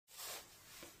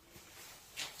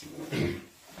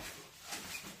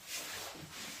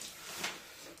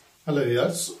Hello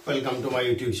viewers, welcome to my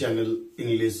YouTube channel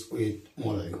English with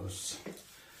Molayos.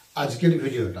 আজকের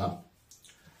ভিডিওটা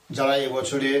যারা এই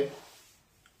বছরে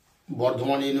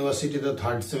বর্ধমান ইউনিভার্সিটিতে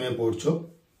 3rd সেমে পড়ছো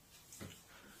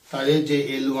তাদের যে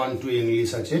L1 ইংলিশ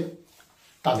আছে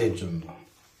তাদের জন্য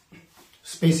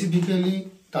স্পেসিফিক্যালি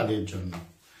তাদের জন্য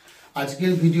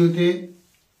আজকের ভিডিওতে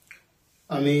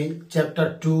আমি চ্যাপ্টার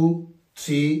 2,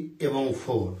 3 এবং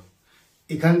 4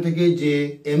 এখান থেকে যে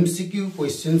এমসিকিউ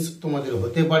কোশ্চেন্স তোমাদের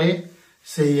হতে পারে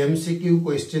সেই এমসিকিউ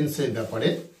কোশ্চেন্সের ব্যাপারে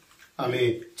আমি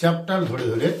চ্যাপ্টার ধরে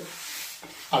ধরে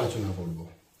আলোচনা করব,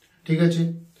 ঠিক আছে,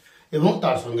 এবং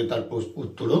তার সঙ্গে তার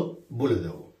উত্তরও বলে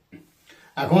দেব।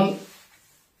 এখন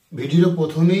ভিডিওর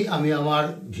প্রথমেই আমি আমার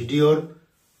ভিডিওর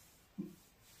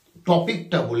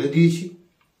টপিকটা বলে দিয়েছি।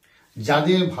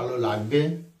 যাদের ভালো লাগবে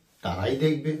তারাই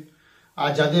দেখবে, আর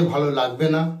যাদের ভালো লাগবে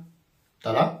না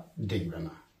তারা দেখবে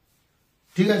না,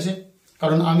 ঠিক আছে।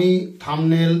 কারণ আমি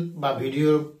থাম্বনেল বা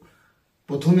ভিডিওর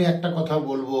প্রথমে একটা কথা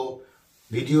বলবো,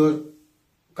 ভিডিওর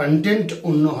কন্টেন্ট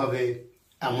অন্য হবে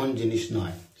এমন জিনিস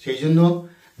নয়। সেই জন্য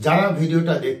যারা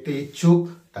ভিডিওটা দেখতে ইচ্ছুক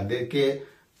তাদেরকে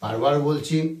বারবার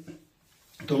বলছি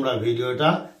তোমরা ভিডিওটা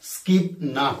স্কিপ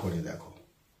না করে দেখো,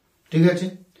 ঠিক আছে।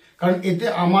 কারণ এতে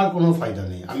আমার কোনো ফায়দা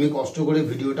নেই, আমি কষ্ট করে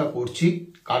ভিডিওটা করছি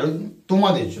কারণ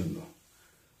তোমাদের জন্য।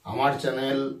 আমার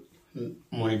চ্যানেল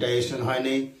মনিটাইজেশন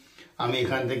হয়নি, আমি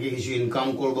এখান থেকে কিছু ইনকাম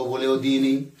করব বলেও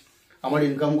দিইনি, আমার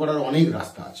ইনকাম করার অনেক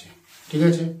রাস্তা আছে, ঠিক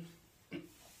আছে।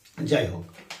 যাই হোক,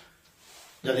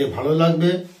 যাদের ভালো লাগবে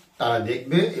তারা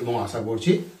দেখবে এবং আশা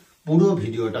করছি পুরো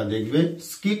ভিডিওটা দেখবে,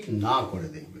 স্কিপ না করে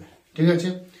দেখবে, ঠিক আছে।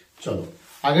 চলো,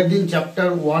 আগের দিন চ্যাপ্টার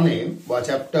 1-এ বা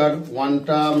চ্যাপ্টার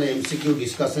 1টা আমরা এমসিকিউ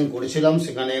ডিসকাশন করেছিলাম,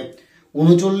 সেখানে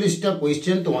 39টা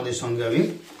কোয়েশ্চেন তোমাদের সঙ্গে আমি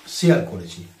শেয়ার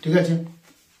করেছি, ঠিক আছে।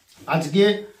 আজকে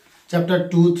চ্যাপ্টার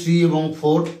 2, 3 এবং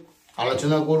 4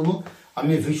 আলোচনা করব।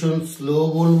 আমি ভীষণ স্লো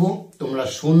বলবো, তোমরা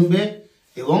শুনবে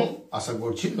এবং আশা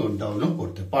করছি নোট ডাউনও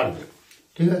করতে পারবে,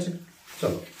 ঠিক আছে।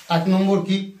 চলো, 1 নম্বর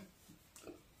কি?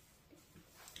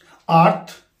 আর্থ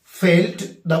felt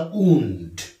the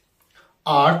wound.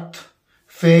 Earth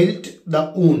felt the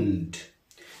wound,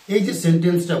 এই যে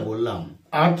সেন্টেন্সটা বললাম,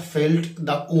 আর্থ felt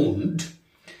the wound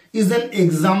is an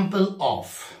example of,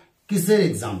 কিসের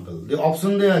এক্সাম্পল? যে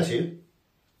অপশন দেওয়া আছে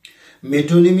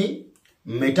মেটোনিমি,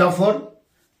 মেটাফর,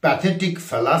 প্যাথেটিক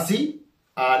ফ্যালাসি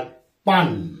আর পান,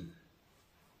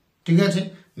 ঠিক আছে।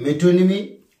 মেটোনিমি,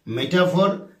 মেটাফর,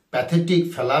 প্যাথেটিক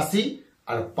ফ্যালাসি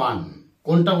আর পান,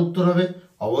 কোনটা উত্তর হবে?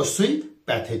 অবশ্যই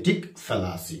প্যাথেটিক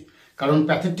ফ্যালাসি। কারণ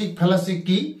প্যাথেটিক ফ্যালাসি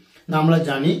কি না আমরা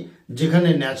জানি, যেখানে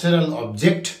ন্যাচারাল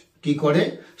অবজেক্ট কি করে,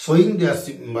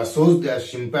 shows there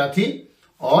sympathy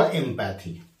or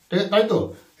empathy, ঠিক আছে, তাই তো।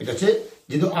 এটা হচ্ছে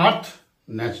যেহেতু আর্থ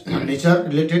নেচার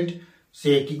রিলেটেড,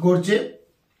 সে কি করছে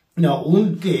না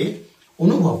উন্ডকে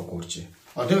অনুভব করছে,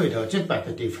 অতএব এটা হচ্ছে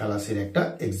প্যাথেটিক ফ্যালাসির একটা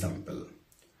এক্সাম্পল।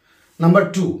 নাম্বার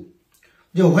 2,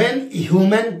 যে when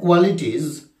human qualities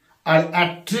are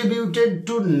attributed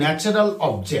to natural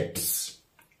objects,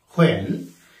 when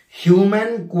human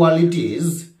qualities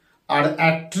are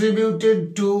attributed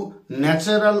to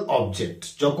natural objects,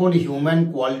 যখন হিউম্যান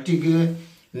কোয়ালিটিকে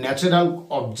ন্যাচারাল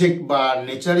অবজেক্ট বা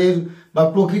নেচারের বা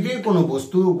প্রকৃতির কোনো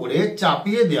বস্তুর উপরে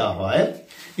চাপিয়ে দেওয়া হয়,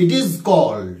 ইট ইজ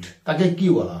কল্ড, তাকে কি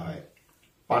বলা হয়?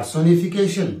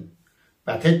 পার্সনিফিকেশন,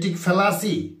 প্যাথেটিক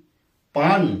ফ্যালাসি,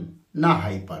 পান না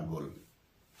হাইপারবোল?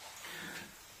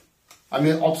 আমি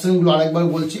অপশনগুলো আরেকবার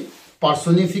বলছি,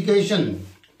 পার্সনিফিকেশন,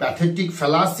 প্যাথেটিক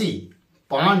ফ্যালাসি,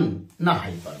 পান না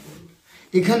হাইপারবোল।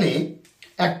 এখানে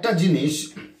একটা জিনিস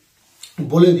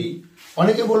বলে দিই,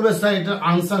 অনেকে বলবে স্যার এটার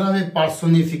আনসার হবে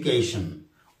পার্সনিফিকেশন,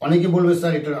 অনেকে বলবে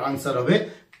স্যার এটার আনসার হবে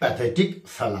প্যাথেটিক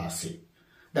ফ্যালাসি।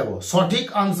 দেখো, সঠিক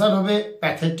আনসার হবে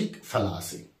প্যাথেটিক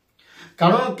ফ্যালাসি।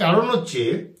 কারণ হচ্ছে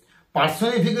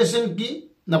পার্সনিফিকেশন কি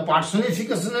না,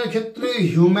 পার্সনিফিকেশনের ক্ষেত্রে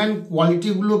হিউম্যান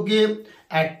কোয়ালিটিগুলোকে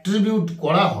অ্যাট্রিবিউট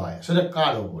করা হয়, সেটা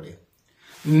কার উপরে?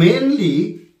 Mainly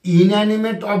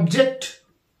inanimate object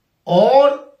or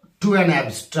to an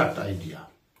abstract idea.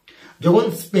 যখন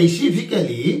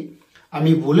স্পেসিফিক্যালি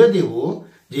আমি বলে দেব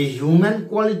যে হিউম্যান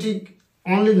কোয়ালিটি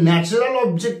অনলি ন্যাচারাল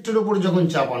অবজেক্টের উপর যখন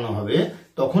চাপানো হবে,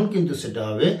 তখন কিন্তু সেটা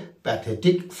হবে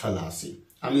প্যাথেটিক ফ্যালাসি।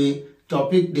 আমি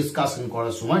টপিক ডিসকাশন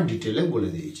করার সময় ডিটেলে বলে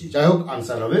দিয়েছি। যাই হোক,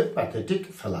 আনসার হবে pathetic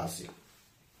fallacy.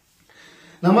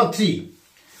 Number 3,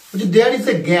 there is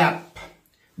a gap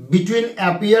between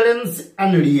appearance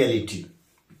and reality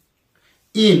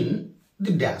in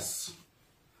the dash.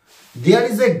 There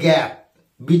is a gap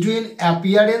between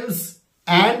appearance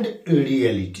and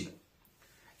reality.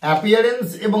 Appearance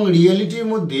এবং রিয়েলিটির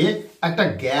মধ্যে একটা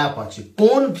গ্যাপ আছে,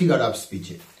 কোন figure of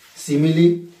স্পিচে? Simile,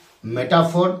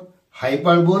 metaphor,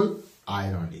 hyperbole,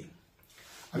 irony.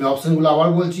 আমি অপশনগুলো আবার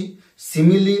বলছি,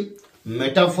 সিমিলি,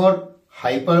 মেটাফর,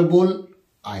 হাইপারবোল,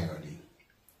 আইরনি।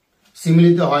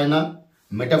 সিমিলিতে হয় না,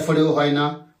 মেটাফরেও হয় না,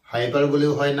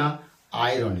 হাইপারবোলেও হয় না,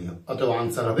 আইরনি, অথবা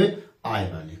আনসার হবে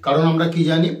আইরনি। কারণ আমরা কি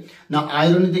জানি না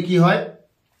আইরনিতে কি হয়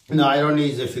না, irony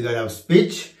is a figure of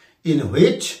speech in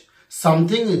which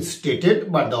something is stated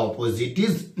but the opposite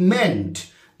is meant.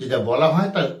 যেটা বলা হয়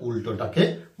তার উল্টোটাকে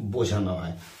বোঝানো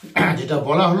হয়। যেটা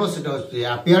বলা হলো সেটা হচ্ছে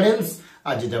অ্যাপিয়ারেন্স,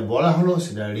 আর যেটা বলা হলো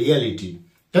সেটা রিয়ালিটি,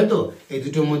 তাই তো? এই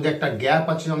দুটোর মধ্যে একটা গ্যাপ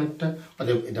আছে অনেকটা,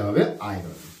 অতএব এটা হবে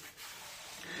irony.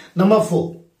 Number 4,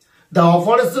 the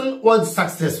operation was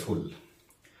successful,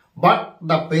 but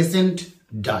the patient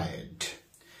died.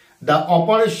 The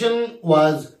operation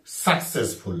was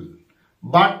successful,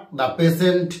 but the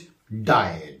patient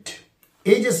died.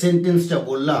 এই যে সেন্টেন্সটা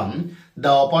বললাম,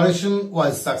 the operation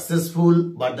was successful,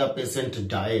 but the patient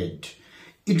died.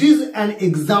 It is an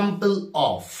example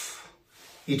of.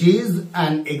 It is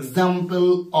an example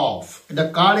of. এটা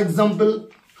কার example?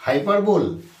 Hyperbole,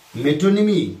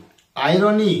 মেটোনিমি,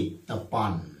 irony না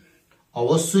পান?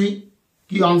 অবশ্যই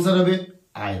কি answer হবে?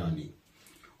 আইরনি।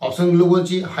 অপশনগুলো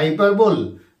বলছি, হাইপারবোল,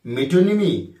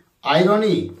 মেটোনিমি,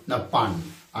 আইরনি না পান?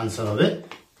 আনসার হবে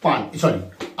পান, সরি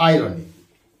আইরনি।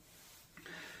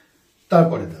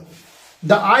 তারপরে দেখো,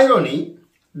 the irony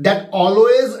that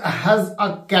always has a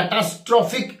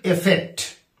catastrophic effect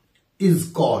is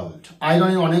called.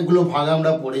 Irony অনেকগুলো ভাগ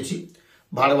আমরা পড়েছি,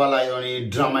 verbal irony,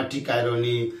 dramatic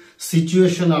irony,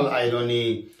 situational irony,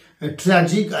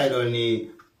 tragic irony,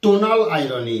 tonal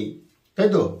irony, তাই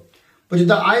তো? বলছি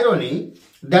the irony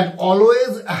that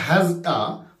always has a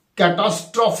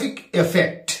catastrophic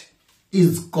effect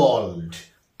is called.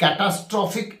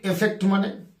 Catastrophic effect মানে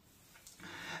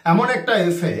এমন একটা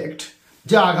এফেক্ট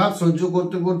যে আঘাত সহ্য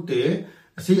করতে করতে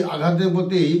সেই আঘাতের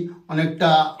প্রতি অনেকটা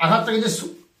আঘাতটাকে যে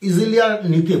ইজিলি আর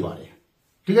নিতে পারে,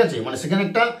 ঠিক আছে? মানে সেখানে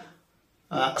একটা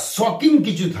শকিং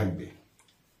কিছু থাকবে,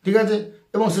 ঠিক আছে,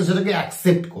 এবং সে সেটাকে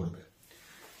অ্যাকসেপ্ট করবে।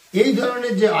 এই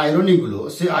ধরনের যে আইরনিগুলো,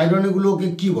 সেই আইরনিগুলোকে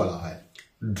কি বলা হয়?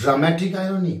 Dramatic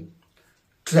irony,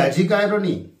 tragic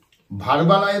irony,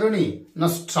 verbal irony না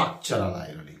স্ট্রাকচারাল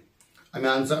আইরনি? আমি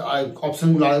আনসার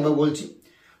অপশনগুলো আরেকবার বলছি,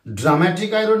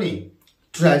 dramatic irony,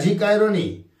 tragic irony,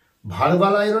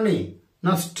 verbal irony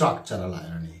না স্ট্রাকচারাল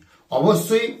আইরনি?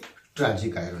 অবশ্যই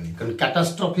ট্র্যাজিক আইরনি, কারণ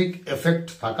ক্যাটাস্ট্রফিক এফেক্ট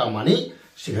থাকা মানেই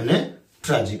সেখানে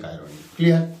ট্র্যাজিক আইরনি।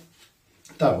 ক্লিয়ার?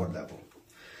 তারপর দেখো,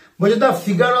 বলছে the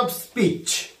figure of speech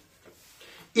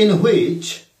in which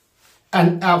an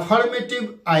affirmative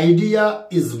idea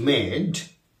is made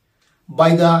by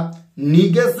the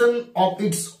negation of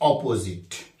its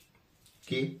opposite.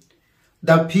 Okay?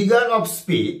 The figure of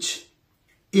speech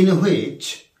in which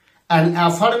an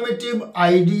affirmative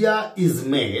idea is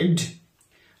made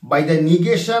by the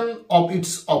negation of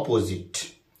its opposite.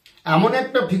 এমন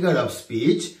একটা figure of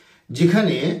speech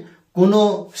যেখানে কোনো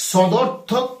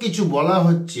সদর্থক কিছু বলা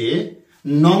হচ্ছে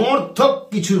নমর্থক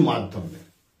কিছুর মাধ্যমে,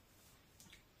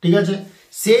 ঠিক আছে?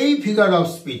 সেই ফিগার অফ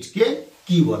স্পিচকে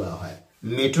কি বলা হয়?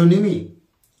 মেটোনিমি,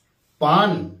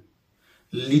 পান,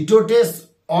 লিটোটেস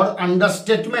অর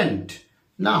আন্ডারস্টেটমেন্ট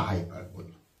না হাইপারবোল?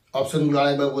 অপশনগুলো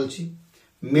আরেকবার বলছি,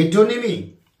 মেটোনিমি,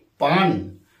 পান,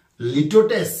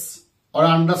 লিটোটেস অর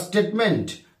আন্ডারস্টেটমেন্ট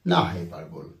না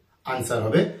হাইপারবোল? আনসার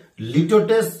হবে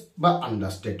লিটোটেস বা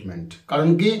আন্ডারস্টেটমেন্ট। কারণ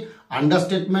কি,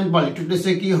 আন্ডারস্টেটমেন্ট বা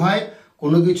লিটোটেসে কি হয়,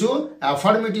 কোনো কিছু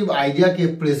অ্যাফার্মেটিভ আইডিয়াকে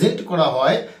প্রেজেন্ট করা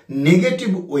হয়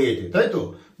নেগেটিভ ওয়েতে, তাই তো?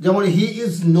 যেমন he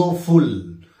is no full,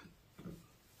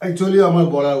 actually আমার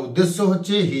বলার উদ্দেশ্য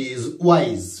হচ্ছে হি ইজ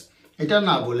ওয়াইজ, এটা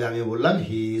না বলে আমি বললাম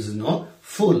হি ইজ নো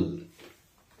ফুল।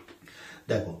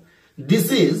 দেখো, this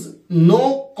is no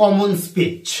common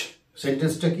speech.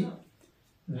 সেন্টেন্সটা কি?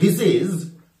 This is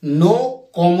no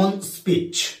common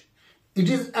speech. It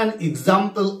is an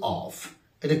example of.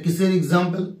 এটা কিসের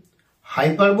এক্সাম্পল?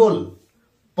 হাইপারবোল,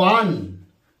 পান,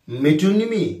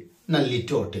 মেটোনিমি না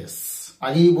লিটোটেস?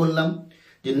 আগেই বললাম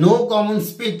যে নো কমন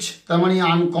স্পিচ তার মানে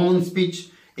আনকমন স্পিচ।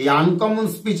 এই আনকমন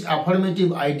স্পিচ অ্যাফার্মেটিভ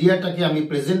আইডিয়াটাকে আমি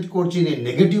প্রেজেন্ট করছি ইন এ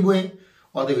নেগেটিভ ওয়ে,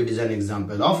 অতএব it is an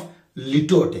example of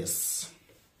লিটোটেস।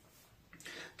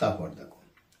 তারপর দেখো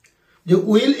যে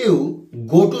will you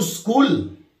go to school?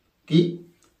 কি?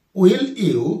 Will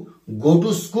you go to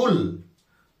school,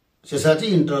 শেষে আছে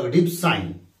ইন্টারোগেটিভ সাইন।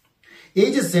 এই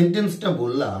যে সেন্টেন্সটা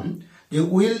বললাম যে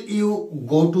will you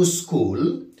go to school,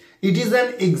 it is an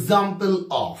example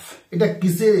of. এটা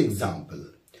কিসের example?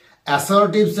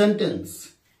 Assertive sentence,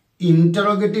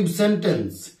 interrogative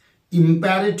sentence,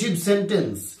 imperative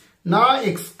sentence না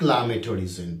এক্সক্লামেটরি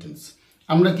সেন্টেন্স?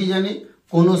 আমরা কি জানি,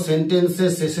 কোনো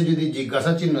সেন্টেন্সের শেষে যদি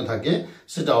জিজ্ঞাসা চিহ্ন থাকে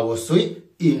সেটা অবশ্যই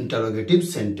ইন্টারোগেটিভ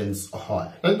সেন্টেন্স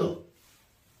হয়, তাই তো?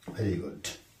 Very good.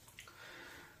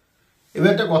 এবার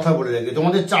একটা কথা বলে রাখি,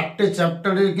 তোমাদের 4টে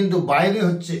চ্যাপ্টারের কিন্তু বাইরে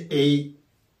হচ্ছে এই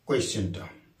কোয়েশ্চেনটা,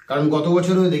 কারণ গত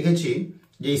বছরেও দেখেছি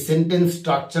যে এই সেন্টেন্স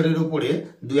স্ট্রাকচারের উপরে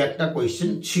 2-1টা কোয়েশ্চেন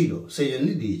ছিল, সেই জন্য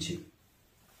দিয়েছি।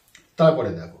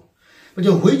 তারপরে দেখো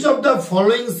বলছে which of the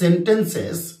following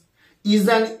sentences is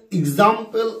an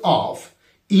example of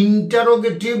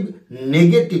interrogative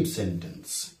negative sentence.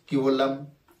 কি বললাম?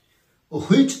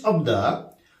 Which of the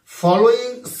following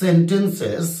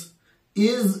sentences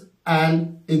is an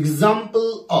example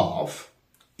of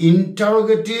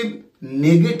interrogative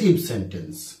negative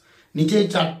sentence. নিচে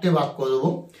 4টে বাক্য দেবো,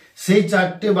 সেই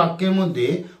 4টে বাক্যের মধ্যে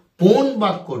কোন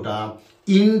বাক্যটা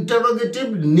ইন্টারোগেটিভ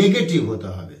নেগেটিভ হতে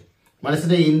হবে, মানে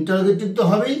সেটা ইন্টারোগেটিভ তো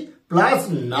হবেই প্লাস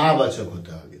নাবাচক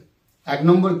হতে হবে। 1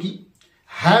 নম্বর কি?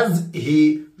 Has he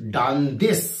done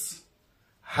this,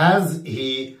 has he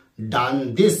done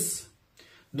this.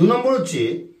 2 নম্বর হচ্ছে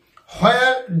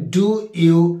where do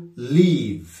you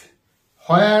leave,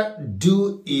 where do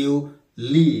you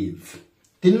leave.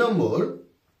 3 number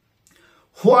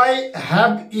why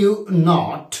have you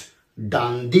not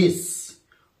done this,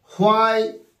 why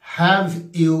have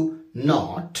you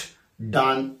not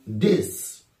done this।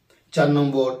 4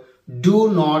 number do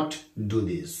not do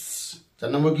this। 4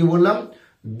 নম্বর কি বললাম?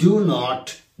 do not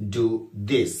do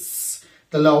this।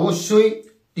 তাহলে অবশ্যই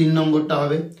 3 নম্বরটা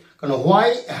হবে, কারণ why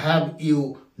have you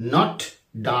not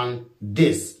done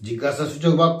this জিজ্ঞাসা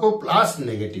সূচক বাক্য প্লাস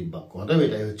নেগেটিভ বাক্য, অতএব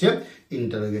এটাই হচ্ছে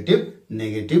ইন্টারোগেটিভ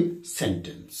নেগেটিভ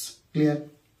সেন্টেন্স। ক্লিয়ার?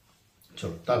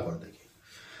 চলো তারপর দেখি,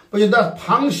 বলছি the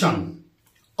function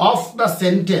of the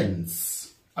sentence.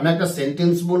 আমি একটা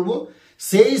সেন্টেন্স বলবো,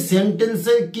 সেই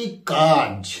সেন্টেন্সের কি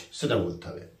কাজ সেটা বলতে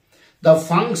হবে। The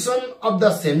function of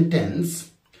the sentence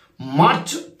March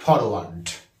forward.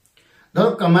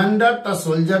 ধরো কমান্ডার তার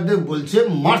সোলজারদের বলছে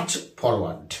মার্চ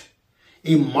ফরওয়ার্ড।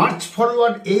 এই মার্চ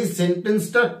ফরওয়ার্ড এই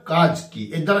সেন্টেন্সটার কাজ কি,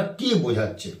 এর দ্বারা কি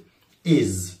বোঝাচ্ছে?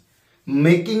 Is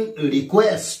making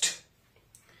request,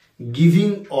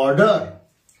 giving order,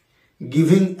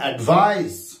 giving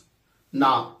advice,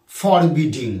 না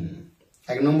forbidding।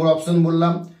 1 নম্বর অপশন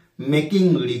বললাম মেকিং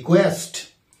রিকোয়েস্ট,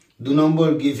 2 নম্বর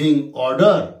গিভিং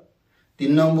অর্ডার,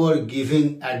 3 নম্বর গিভিং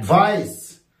অ্যাডভাইস,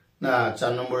 না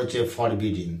 4 নম্বর হচ্ছে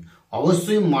ফরবিডিং।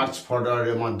 অবশ্যই মার্চ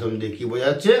ফরওয়ার্ডের মাধ্যমে দিয়ে কি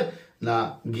বোঝাচ্ছে? না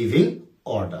গিভিং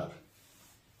অর্ডার।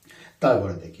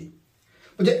 তারপরে দেখি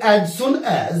বলছে as soon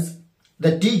as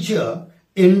the teacher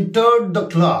entered the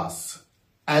class,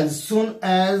 as soon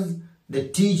as the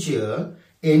teacher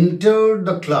entered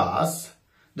the class,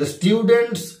 the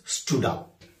students stood up.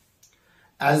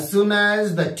 As soon as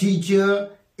the teacher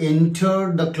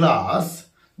entered the class,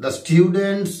 the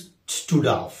students stood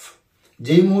up.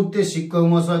 যেই মুহূর্তে শিক্ষক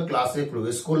মহাশয় ক্লাসে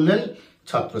প্রবেশ করলেন,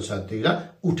 ছাত্রছাত্রীরা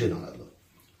উঠে দাঁড়ালো।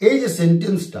 এই যে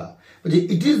সেন্টেন্সটা বলছে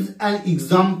it is an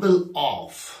example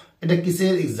of, এটা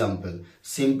কিসের example?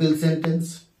 Simple sentence,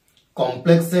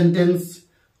 complex sentence,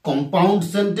 compound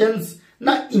sentence,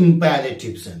 না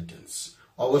ইম্পারেটিভ সেন্টেন্স?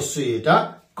 অবশ্যই এটা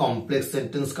কমপ্লেক্স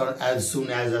সেন্টেন্স, কারণ অ্যাজ সুন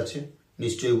অ্যাজ আছে,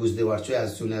 নিশ্চয়ই বুঝতে পারছো অ্যাজ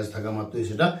সুন অ্যাজ থাকা মাত্রই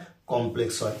সেটা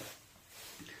কমপ্লেক্স হয়।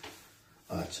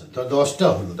 আচ্ছা, তো 10টা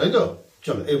হলো, তাই তো?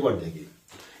 চলো এরপর দেখি।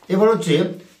 এবার হচ্ছে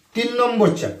 3 নম্বর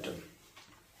চ্যাপ্টার,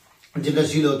 যেটা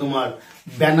ছিল তোমার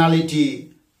ব্যানালিটি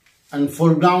and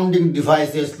foregrounding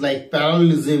devices like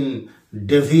parallelism,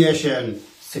 deviation.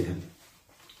 Second,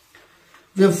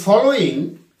 we are following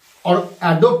or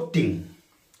adopting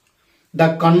the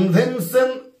convention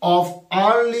of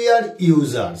earlier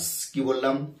users. কি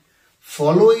বললাম?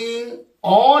 Following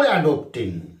or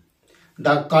adopting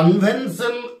the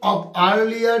convention of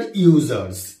earlier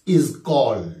users is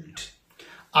called.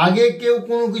 আগে কেউ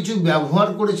কোনো কিছু ব্যবহার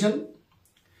করেছেন,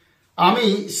 আমি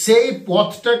সেই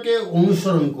পথটাকে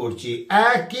অনুসরণ করছি,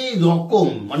 একই রকম,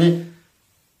 মানে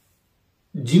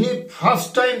যিনি ফার্স্ট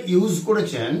টাইম ইউজ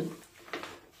করেছেন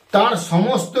তার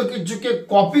সমস্ত কিছুকে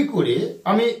কপি করে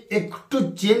আমি একটু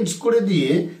চেঞ্জ করে দিয়ে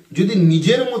যদি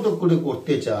নিজের মতো করে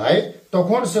করতে চাই,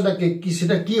 তখন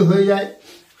সেটা কি হয়ে যায়?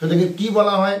 সেটাকে কি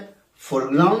বলা হয়?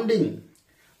 ফোরগ্রাউন্ডিং,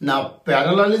 না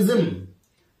প্যারালালিজম,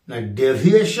 না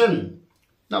ডেভিয়েশন,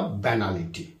 না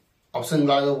ব্যানালিটি?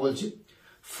 অপশনগুলো আগে বলছি,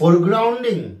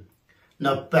 ফোরগ্রাউন্ডিং,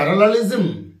 না প্যারালালিজম,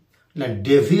 না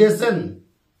ডেভিয়েশন,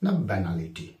 না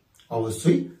ব্যানালিটি?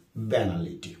 অবশ্যই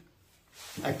ব্যানালিটি।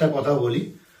 একটা কথা বলি,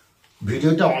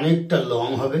 ভিডিওটা অনেকটা লং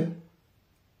হবে,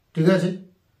 ঠিক আছে?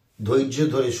 ধৈর্য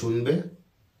ধরে শুনবে,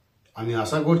 আমি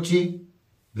আশা করছি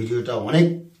ভিডিওটা অনেক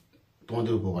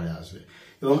তোমাদের উপকারে আসবে।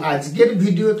 এবং আজকের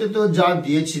ভিডিওতে তো যা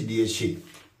দিয়েছি,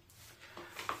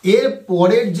 এর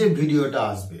পরের যে ভিডিওটা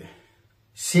আসবে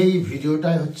সেই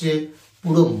ভিডিওটাই হচ্ছে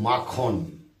পুরো মাখন।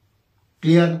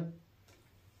 ক্লিয়ার?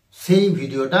 সেই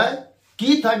ভিডিওটায়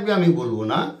কি থাকবে আমি বলবো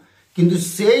না, কিন্তু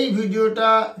সেই ভিডিওটা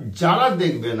যারা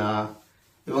দেখবে না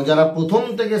এবং যারা প্রথম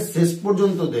থেকে শেষ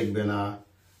পর্যন্ত দেখবে না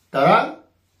তারা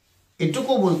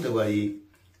এটুকু বলতে পারি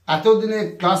এতদিনে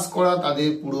ক্লাস করা তাদের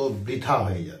পুরো বৃথা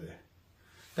হয়ে যাবে।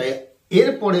 তাই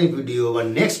এরপরে ভিডিও বা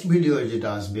নেক্সট ভিডিও যেটা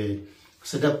আসবে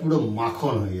সেটা পুরো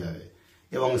মাখন হয়ে যাবে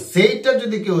এবং সেইটা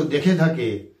যদি কেউ দেখে থাকে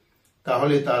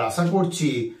তাহলে তার আশা করছি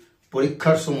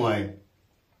পরীক্ষার সময়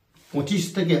 25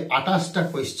 থেকে 28টা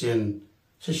কোয়েশ্চেন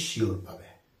সে শিওর পাবে।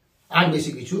 আর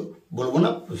বেশি কিছু বলবো না,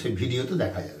 সে ভিডিওতে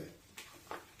দেখা যাবে।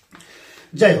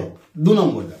 যাই হোক, 2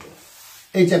 নম্বর দেখো,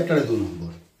 এই চ্যাপ্টারে 2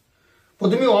 নম্বর।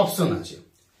 প্রথমে অপশন আছে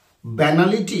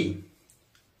ব্যানালিটি,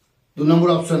 2 নম্বর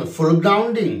অপশন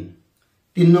ফোরগ্রাউন্ডিং,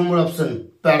 3 নম্বর অপশন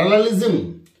প্যারালালিজম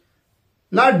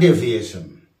না deviation,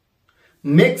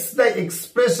 makes the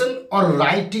expression or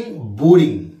writing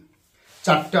boring.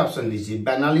 4টে option দিয়েছি,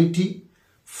 ব্যানালিটি,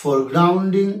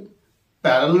 ফোরগ্রাউন্ডিং,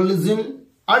 প্যারালালিজম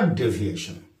আর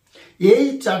ডেভিয়েশন। এই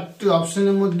 4টে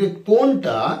অপশনের মধ্যে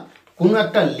কোনটা কোনো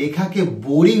একটা লেখাকে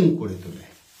বোরিং করে তোলে?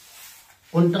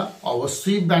 কোনটা?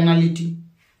 অবশ্যই ব্যানালিটি।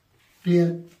 ক্লিয়ার?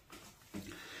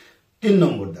 3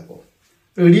 নম্বর দেখো,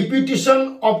 repetition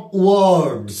of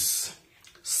words,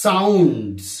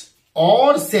 sounds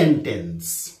or sentence.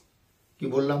 কি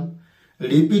বললাম?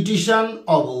 Repetition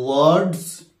of words,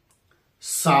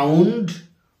 sound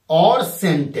or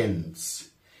sentence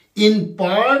in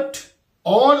part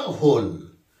or whole.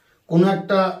 কোনো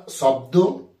একটা শব্দ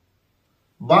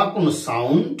বা কোনো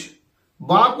সাউন্ড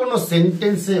বা কোনো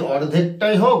সেন্টেন্সে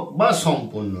অর্ধেকটাই হোক বা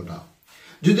সম্পূর্ণটা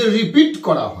যদি রিপিট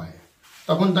করা হয়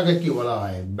তখন তাকে কি বলা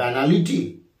হয়? ব্যানালিটি।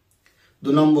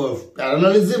 2 নম্বর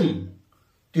প্যারালালিজম,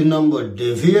 3 নম্বর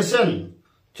ডেভিয়েশন,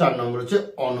 4 নম্বর হচ্ছে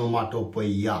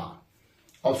অনোমাটোপইয়া।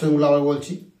 অপশনগুলো আবার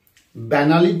বলছি,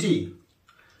 ব্যানালিটি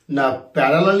না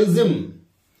প্যারালালিজম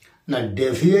না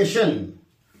ডেভিয়েশন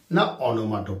না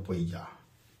অনোমাটোপইয়া।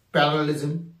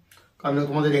 প্যারালালিজম, কারণ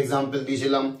তোমাদের এক্সাম্পল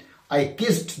দিয়েছিলাম I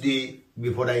kissed the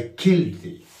before I killed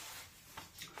দি,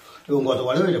 এবং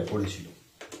গতবারেও এটা পড়েছিল।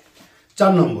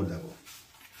 4 নম্বর দেখো,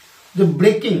 the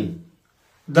breaking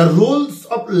the rules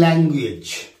of language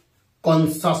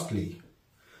consciously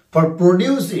for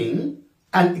producing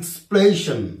an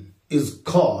expression is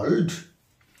called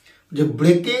the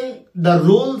breaking the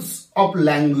rules of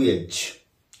language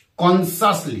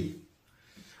consciously।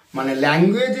 মানে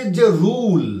ল্যাঙ্গুয়েজের যে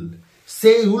রুল,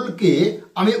 সেই রুলকে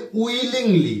আমি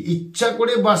উইলিংলি, ইচ্ছা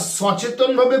করে বা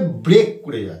সচেতনভাবে ব্রেক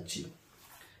করে যাচ্ছি।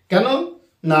 কেন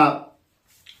না?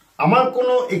 আমার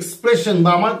কোনো এক্সপ্রেশন বা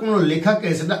আমার কোনো লেখাকে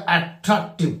সেটা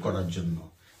অ্যাট্রাকটিভ করার জন্য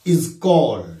ইজ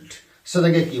কল্ড,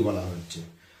 সেটাকে কি বলা হচ্ছে?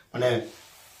 মানে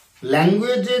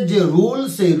ল্যাঙ্গুয়েজের যে রুল,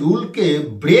 সেই রুলকে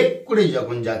ব্রেক করে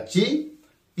যখন যাচ্ছি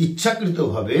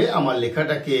ইচ্ছাকৃতভাবে আমার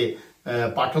লেখাটাকে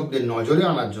পাঠকদের নজরে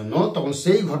আনার জন্য, তখন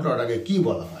সেই ঘটনাটাকে কি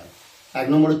বলা হয়? 1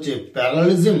 নম্বর হচ্ছে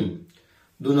প্যারালালিজম,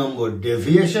 2 নম্বর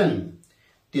ডেভিয়েশন,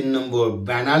 3 নম্বর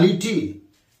ব্যানালিটি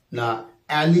না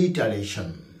অ্যালিটারেশন।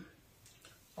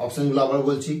 অপশনগুলো আবার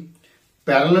বলছি,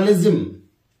 প্যারালালিজম,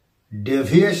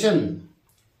 ডেভিয়েশন,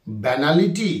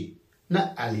 ব্যানালিটি না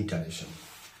অ্যালিটারেশন।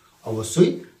 অবশ্যই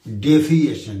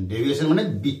ডেভিয়েশন। ডেভিয়েশন মানে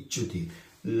বিচ্যুতি,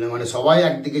 মানে সবাই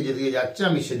একদিকে যেদিকে যাচ্ছে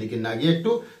আমি সেদিকে না গিয়ে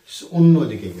একটু অন্য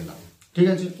দিকে গেলাম, ঠিক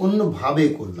আছে, অন্যভাবে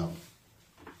করলাম।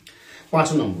 5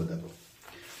 নম্বর দেখো,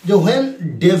 যে when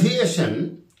deviation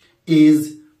is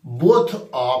both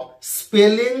of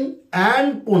spelling and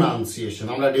pronunciation।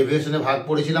 আমরা ডেভিয়েশনে ভাগ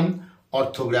পড়েছিলাম,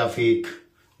 অর্থোগ্রাফিক,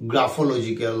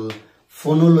 গ্রাফোলজিক্যাল,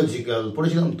 ফোনোলজিক্যাল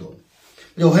পড়েছিলাম তো।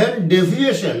 যে when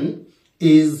deviation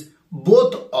is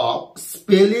both of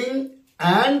spelling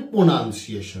and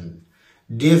pronunciation,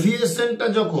 ডেভিয়েশনটা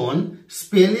যখন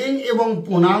স্পেলিং এবং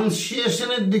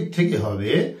প্রোনাউন্সিয়েশনের দিক থেকে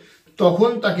হবে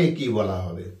তখন তাকে কি বলা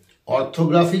হবে?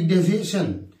 অর্থোগ্রাফিক ডেভিয়েশন,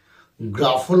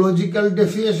 গ্রাফোলজিক্যাল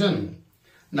ডেভিয়েশন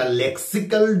না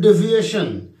লেক্সিক্যাল ডেভিয়েশন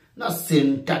না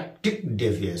সিনট্যাকটিক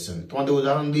ডেভিয়েশন। তোমাদের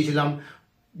উদাহরণ দিয়েছিলাম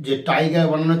যে টাইগার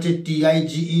বানানো হচ্ছে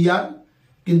TIGER,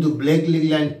 কিন্তু ব্লেক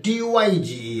লিখলেন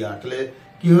TYGER, তাহলে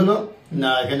কি হলো না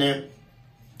এখানে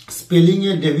স্পেলিং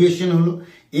এর ডেভিয়েশন হলো।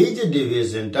 এই যে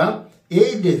ডেভিয়েশনটা,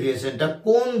 এই ডেভিয়েশনটা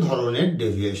কোন ধরনের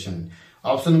ডেভিয়েশন?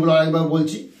 অপশনগুলো আরেকবার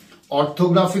বলছি,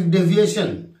 orthographic deviation,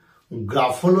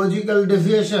 গ্রাফোলজিক্যাল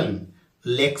deviation,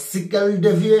 lexical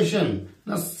deviation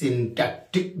না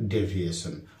সিনট্যাকটিক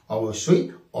ডেভিয়েশন? অবশ্যই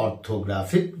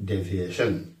অর্থোগ্রাফিক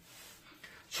ডেভিয়েশন।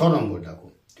 6 নম্বর দেখো,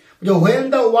 যে when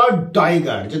the word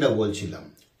tiger, যেটা বলছিলাম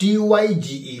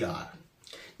TYGER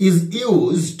is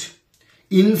used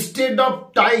instead of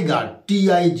tiger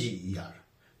TIGER,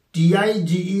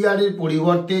 TIGER এর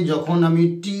পরিবর্তে যখন আমি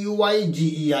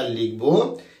TYGER লিখব,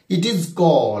 it is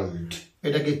called,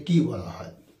 এটাকে কি বলা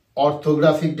হয়?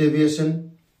 Orthographic deviation.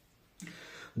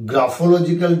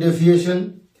 গ্রাফোলজিক্যাল deviation,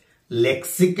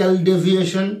 lexical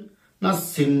deviation না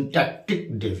সিনট্যাকটিক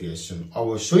ডেভিয়েশন?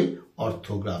 অবশ্যই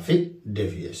orthographic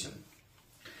deviation.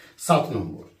 7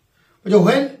 number,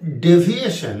 when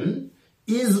deviation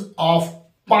is of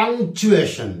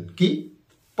punctuation, কি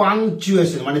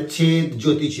পাংচুয়েশন মানে ছেদ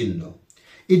জ্যোতিচিহ্ন,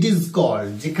 ইট ইজ কল্ড,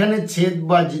 যেখানে ছেদ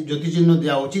বা জ্যোতিচিহ্ন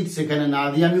দেওয়া উচিত সেখানে না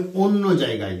দিয়ে আমি অন্য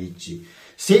জায়গায় দিচ্ছি,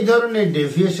 সেই ধরনের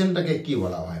ডেভিয়েশনটাকে কি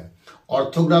বলা হয়?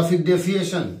 অর্থোগ্রাফিক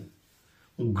ডেভিয়েশন,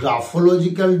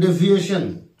 গ্রাফোলজিক্যাল ডেভিয়েশন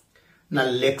না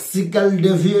লেক্সিক্যাল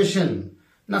ডেভিয়েশন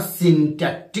না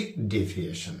সিনট্যাকটিক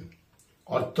ডেভিয়েশন?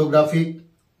 অর্থোগ্রাফিক,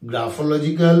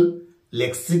 গ্রাফোলজিক্যাল,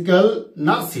 লেক্সিক্যাল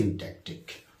না সিনট্যাকটিক?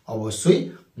 অবশ্যই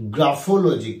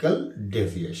গ্রাফোলজিক্যাল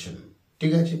ডেভিয়েশন।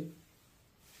 ঠিক আছে।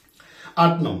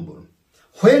 8 নম্বর,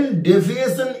 when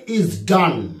deviation is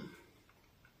done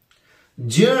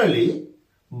generally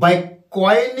by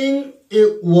coining a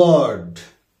word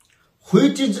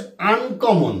which is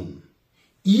uncommon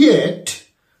yet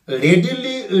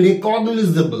readily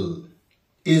recognizable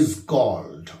is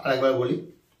called, আরেকবার বলি,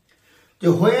 যে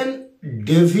when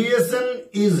deviation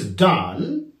is done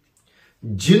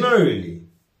generally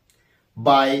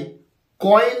by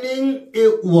coining a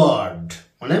word,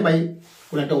 মানে by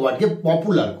কোন একটা ওয়ার্ডকে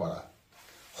পপুলার করা,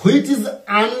 which is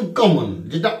uncommon,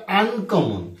 যেটা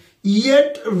uncommon,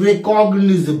 yet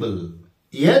recognizable,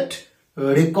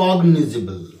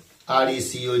 RECOGNIZABLE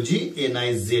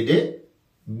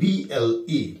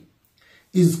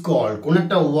is called, কোন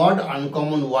একটা ওয়ার্ড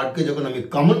আনকমন ওয়ার্ডকে যখন আমি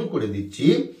কমন করে দিচ্ছি,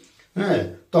 হ্যাঁ,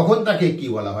 তখন তাকে কি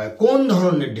বলা হয়? কোন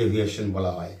ধরনের ডেভিয়েশন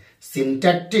বলা হয়?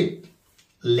 সিনট্যাকটিক,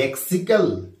 লেক্সিক্যাল,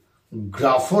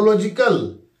 গ্রাফোলজিক্যাল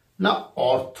না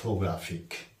অর্থোগ্রাফিক?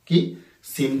 কি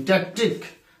সিনট্যাকটিক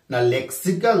না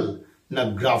লেক্সিক্যাল না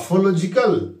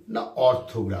গ্রাফোলজিক্যাল না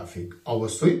অর্থোগ্রাফিক?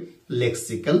 অবশ্যই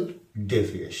লেক্সিক্যাল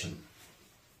ডেভিয়েশন।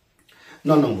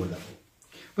 9 নম্বর দেখো,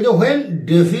 when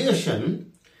deviation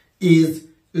is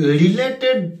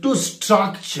related to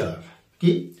structure,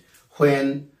 কি when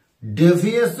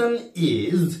deviation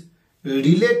is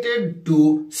related to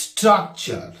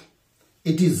structure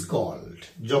it is called,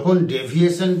 যখন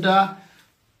ডেভিয়েশনটা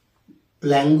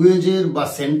ল্যাঙ্গুয়েজের বা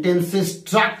সেন্টেন্সের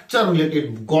স্ট্রাকচার রিলেটেড,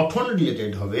 গঠন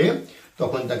রিলেটেড হবে,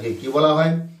 তখন তাকে কি বলা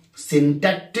হয়?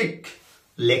 সিনট্যাকটিক,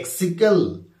 লেক্সিক্যাল,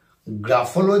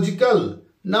 গ্রাফোলজিক্যাল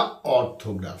না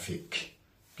অর্থোগ্রাফিক?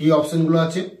 কি অপশনগুলো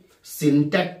আছে?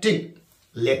 সিনট্যাকটিক,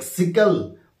 লেক্সিক্যাল,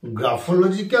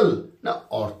 গ্রাফোলজিক্যাল না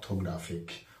অর্থোগ্রাফিক?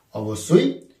 অবশ্যই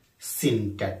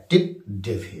সিনট্যাকটিক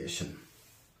ডেভিয়েশন।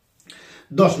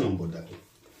 10 নম্বর দেখো,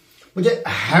 বলছে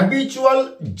হ্যাবিচুয়াল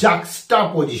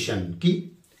জাক্সটাপোজিশন, কি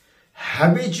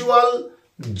হ্যাবিচুয়াল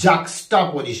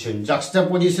জাক্সটাপোজিশন?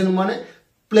 জাক্সটাপোজিশন মানে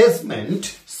প্লেসমেন্ট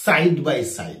সাইড বাই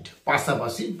সাইড,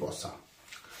 পাশাপাশি বসা,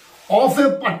 of a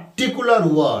particular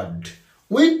word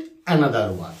with another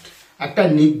word, একটা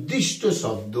নির্দিষ্ট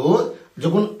শব্দ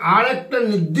যখন আর একটা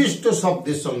নির্দিষ্ট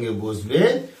শব্দের সঙ্গে বসবে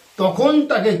তখন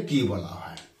তাকে কি বলা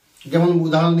হয়? যেমন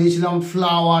উদাহরণ দিয়েছিলাম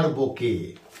ফ্লাওয়ার বোকে,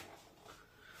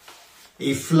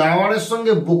 এই ফ্লাওয়ারের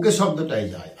সঙ্গে বোকে শব্দটাই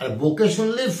যায়, আর বোকে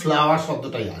শুনলে ফ্লাওয়ার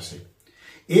শব্দটাই আসে।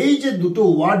 এই যে দুটো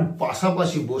ওয়ার্ড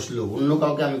পাশাপাশি বসলো, অন্য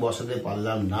কাউকে আমি বসাতে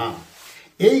পারলাম না,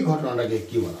 এই ঘটনাটাকে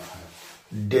কি বলা হয়?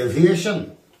 ডেভিয়েশন,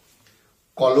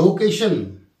 কলোকেশন,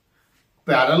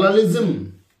 প্যারালালিজম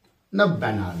না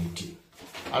ব্যানালিটি?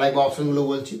 আর একবার অপশনগুলো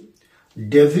বলছি,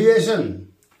 ডেভিয়েশন,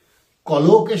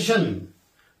 কলোকেশন,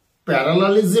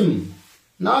 প্যারালালিজম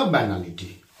না ব্যানালিটি?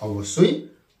 অবশ্যই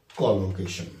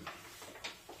কলোকেশন।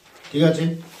 ঠিক আছে,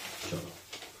 চলো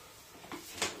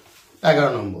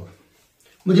 11 নম্বর,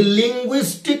 বলছে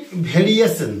linguistic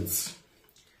variations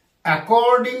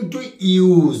according to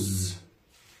use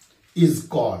is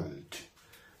called,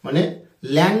 মানে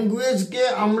ল্যাঙ্গুয়েজকে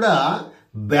আমরা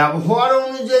ব্যবহার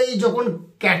অনুযায়ী যখন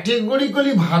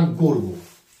ক্যাটেগরিক্যালি ভাগ করব,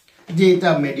 যে এটা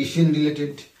মেডিসিন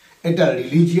রিলেটেড, এটা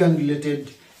রিলিজিয়ান রিলেটেড,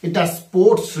 এটা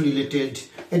স্পোর্টস রিলেটেড,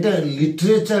 এটা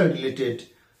লিটারেচার রিলেটেড,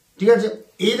 ঠিক আছে,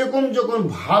 এইরকম যখন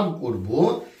ভাগ করব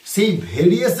সেই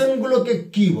ভেরিয়েশনগুলোকে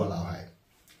কি বলা হয়?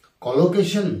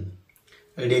 কলোকেশন,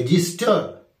 রেজিস্টার,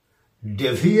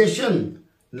 ডেভিয়েশন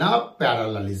না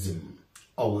প্যারালালিজম?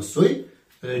 অবশ্যই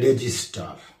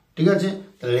রেজিস্টার। ঠিক আছে,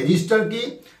 রেজিস্টার কি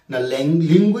না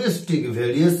linguistic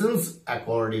variations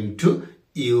according to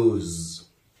use.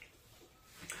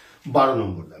 12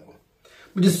 নম্বর দেখো,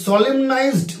 বলছে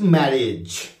সলেমনাইজড ম্যারেজ,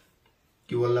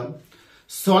 কি বললাম?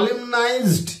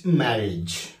 solemnized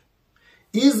marriage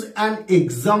is an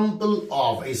example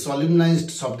of, এই solemnized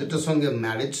শব্দটার সঙ্গে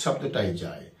ম্যারেজ শব্দটাই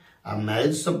যায়, আর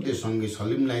ম্যারেজ শব্দের সঙ্গে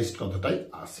solemnized কথাটাই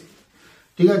আসে।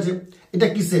 ঠিক আছে, এটা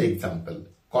কিসের এক্সাম্পল?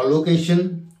 কলোকেশন,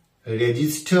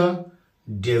 রেজিস্টার,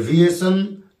 ডেভিয়েশন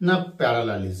না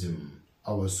প্যারালালিজম?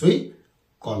 অবশ্যই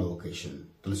collocation.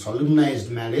 The solemnized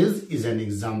marriage is an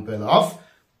example of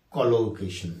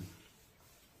collocation.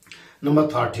 Number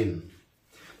 13.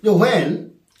 When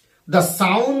the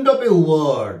sound of a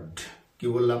word, কি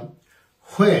বললাম?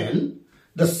 When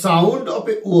the sound of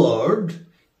a word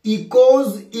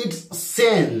echoes its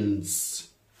sense,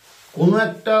 কোনো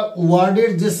একটা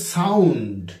ওয়ার্ডের যে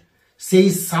সাউন্ড, সেই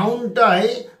সাউন্ডটাই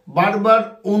বারবার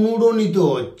অনুরণিত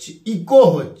হচ্ছে, ইকো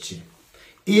হচ্ছে,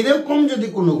 এরকম যদি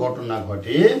কোনো ঘটনা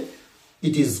ঘটে,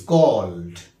 ইট ইজ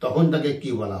কল্ড, তখন তাকে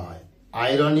কি বলা হয়?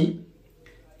 আইরনি,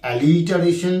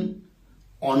 অ্যালিটারেশন,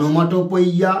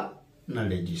 অনোমাটোপইয়া না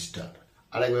রেজিস্টার?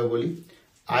 আরেকবার বলি,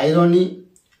 আইরনি,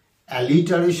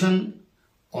 অ্যালিটারেশন,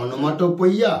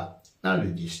 অনোমাটোপইয়া না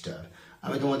রেজিস্টার?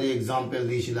 আমি তোমাদের এক্সাম্পল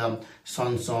দিয়েছিলাম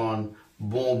সনসন,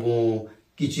 বো বো,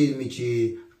 কিচিরমিচির,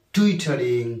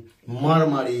 টুইটারিং,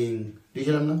 মারমারিং,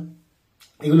 দিয়েছিলাম না?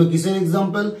 এগুলো কিসের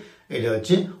এক্সাম্পল? এটা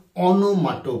হচ্ছে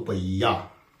অনোমাটোপইয়া,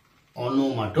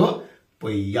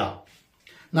 অনোমাটোপইয়া।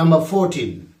 Number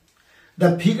 14.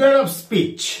 The figure of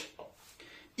speech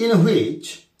in which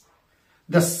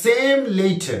the same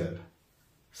letter,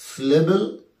 syllable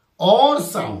or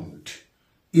sound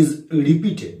is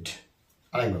repeated.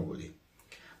 আরেকবার বলি,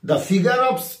 the figure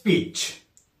of speech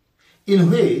in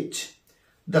which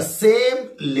the same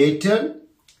letter,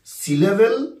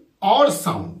 syllable or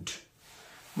sound,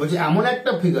 বলছে এমন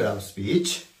একটা ফিগার অফ স্পিচ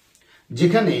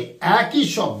যেখানে একই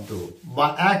শব্দ বা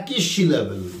একই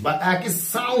সিলেবল বা একই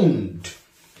সাউন্ড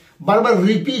বারবার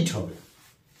রিপিট হবে,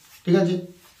 ঠিক আছে?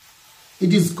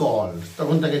 ইট ইজ কল্ড,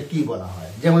 তখন তাকে কি বলা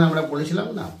হয়? যেমন আমরা বলেছিলাম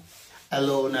না,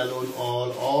 alone, alone, all,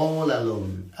 all alone,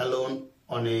 alone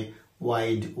on a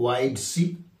wide C.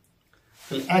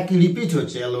 তাহলে একই রিপিট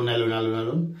হচ্ছে, অ্যালোন, অ্যালোন, অ্যালোন,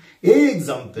 অ্যালোন। এই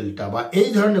এক্সাম্পলটা বা এই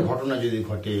ধরনের ঘটনা যদি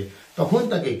ঘটে, তখন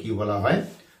তাকে কি বলা হয়?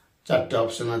 চারটে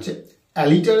অপশন আছে,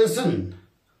 অ্যালিটারেশন,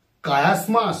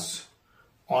 কায়াসমাস,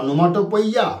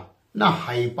 অনোমাটোপইয়া না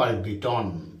হাইপারবিটন?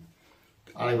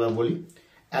 আরেকবার বলি,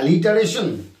 অ্যালিটারেশন,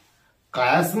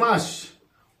 কায়াসমাস,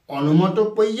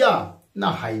 অনোমাটোপইয়া না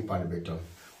হাইপারবিটন?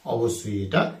 অবশ্যই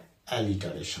এটা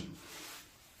alliteration.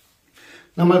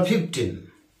 Number 15.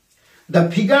 The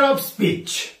figure of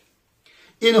speech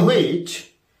in which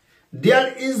there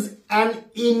is an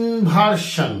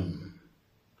inversion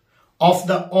of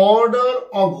the order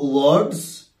of words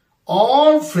or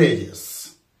phrases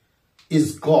is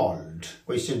called,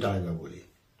 question targa boli,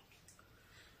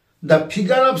 the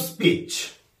figure of speech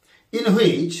in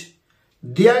which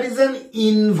there is an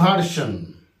inversion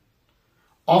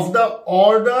of the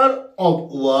order of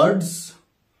words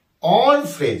or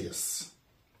phrases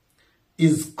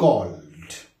is called,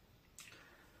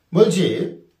 বলছে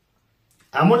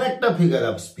এমন একটা figure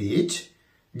of speech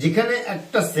যেখানে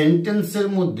একটা সেন্টেন্সের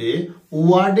মধ্যে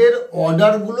ওয়ার্ডের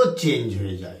অর্ডারগুলো change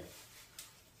হয়ে যায়।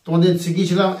 তোমাদের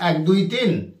শিখিয়েছিলাম 1 2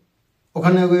 3,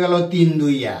 ওখানে হয়ে গেল 3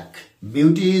 2 1।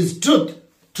 Beauty is truth,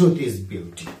 truth is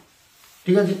beauty,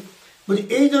 ঠিক আছে? বলছি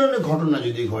এই ধরনের ঘটনা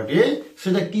যদি ঘটে,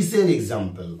 সেটা কিসের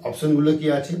এক্সাম্পল? অপশনগুলো কি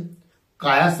আছে?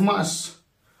 কায়াসমাস,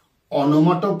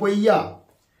 অনোমাটোপইয়া,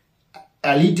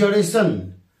 অ্যালিটারেশন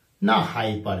না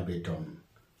হাইপারবেটন?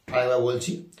 আরেকবার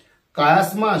বলছি,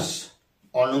 কায়াসমাস,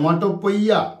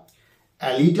 অনোমাটোপইয়া,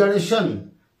 অ্যালিটারেশন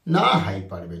না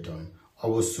হাইপারবেটন?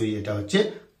 অবশ্যই এটা হচ্ছে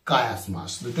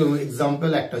কায়াসমাস। দুটো এক্সাম্পল,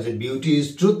 একটা হচ্ছে beauty is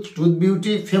truth, truth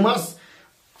beauty famous.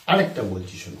 আরেকটা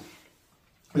বলছি শোনো,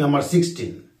 number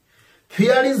 16,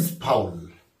 fear is foul,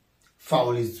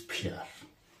 foul is fear.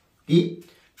 কি?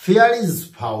 Fear is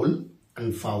foul and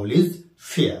foul is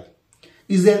fear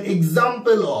is an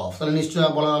example of. তাহলে নিশ্চয়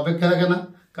বলার অপেক্ষা রাখে না,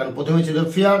 কারণ প্রথমে ছিল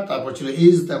ফিয়ার, তারপর ছিল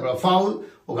ইজ, তারপর ফাউল,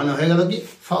 ওখানে হয়ে গেল কি?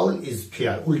 ফাউল ইজ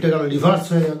ফিয়ার, উল্টে গেল, রিভার্স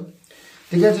হয়ে গেল,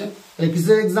 ঠিক আছে? তাহলে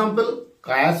কিসের এক্সাম্পল?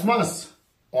 কায়াসমাস,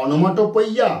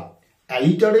 অনোমাটোপইয়া,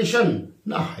 অ্যালিটারেশন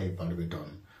না হাইপারবেটন?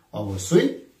 অবশ্যই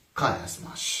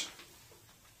কায়াসমাস।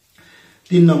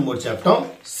 3 নম্বর চ্যাপ্টার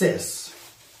শেষ।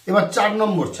 এবার 4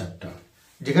 নম্বর চ্যাপ্টার,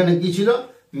 যেখানে কি ছিল?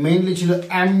 মেইনলি ছিল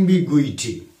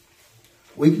অ্যাম্বিগুইটি,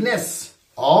 উইকনেস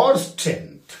অর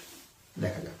স্ট্রেংথ।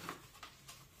 দেখা যাক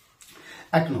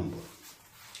 1 নম্বর,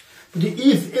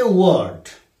 if a word,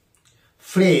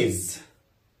 phrase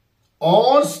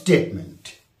or statement,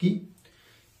 কি?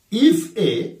 If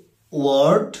a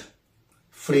word,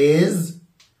 phrase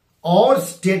or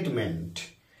statement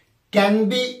can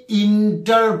be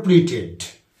interpreted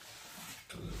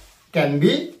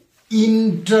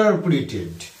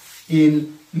in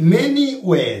many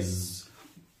ways,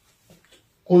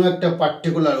 কোনো একটা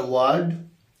পার্টিকুলার ওয়ার্ড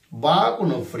বা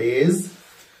কোনো ফ্রেজ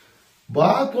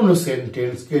বা কোনো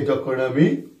সেন্টেন্সকে যখন আমি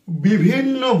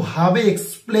বিভিন্ন ভাবে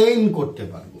এক্সপ্লেইন করতে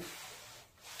পারবো,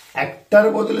 একটার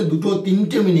বদলে দুটো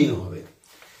তিনটে মিনিং হবে,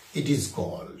 ইট ইজ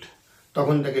কল্ড,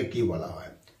 তখন তাকে কি বলা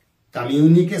হয়?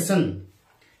 কমিউনিকেশন,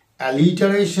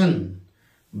 অ্যালিটারেশন,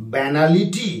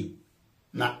 ব্যানালিটি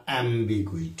না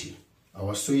অ্যাম্বিগুইটি?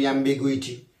 অবশ্যই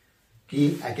অ্যাম্বিগুইটি। কি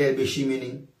একের বেশি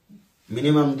মিনিং,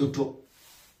 মিনিমাম দুটো।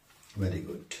 Very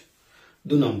good.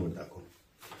 2 নম্বর দেখো,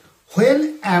 when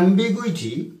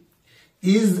ambiguity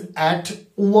is at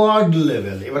word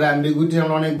level। এবার অ্যাম্বিগুইটি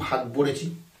আমরা অনেক ভাগ পড়েছি।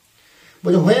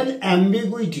 বলছে when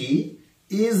ambiguity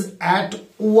is at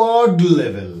word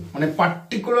level, মানে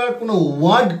পার্টিকুলার কোনো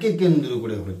ওয়ার্ডকে কেন্দ্র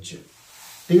করে হচ্ছে।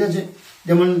 ঠিক আছে,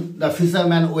 যেমন the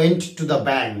fisherman went to the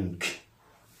bank,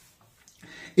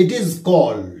 it is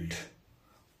called.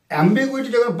 Ambiguity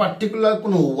যখন পার্টিকুলার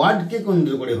কোনো ওয়ার্ডকে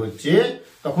কেন্দ্র করে হচ্ছে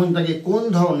তখন তাকে কোন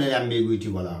ধরনের অ্যাম্বিগুইটি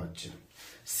বলা হচ্ছে?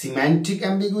 Semantic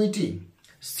ambiguity,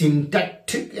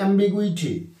 syntactic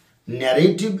ambiguity,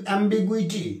 narrative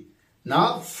ambiguity না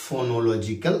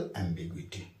ফোনোলজিক্যাল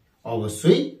অ্যাম্বিগুইটি?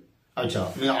 অবশ্যই, আচ্ছা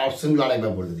আমি অপশনগুলো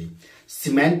আরেকবার বলে দিই।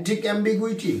 Semantic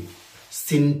ambiguity,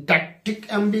 syntactic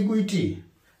ambiguity,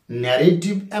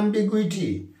 narrative ambiguity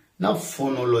না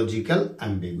ফোনোলজিক্যাল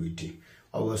অ্যাম্বিগুইটি?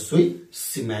 অবশ্যই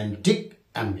সিম্যান্টিক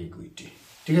অ্যাম্বিগুইটি।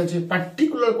 ঠিক আছে,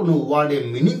 পার্টিকুলার কোনো ওয়ার্ডের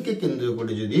মিনিংকে কেন্দ্র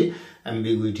করে যদি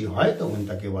অ্যাম্বিগুইটি হয় তখন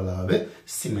তাকে বলা হবে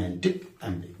semantic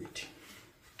ambiguity.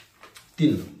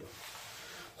 3 number,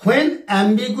 when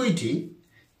ambiguity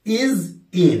is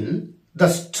in the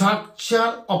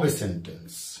structure of a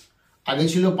sentence। আগে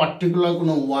ছিল পার্টিকুলার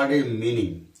কোনো ওয়ার্ডের মিনিং,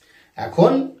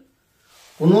 এখন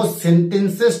কোনো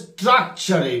সেন্টেন্সের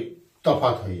স্ট্রাকচারে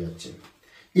তফাৎ হয়ে যাচ্ছে।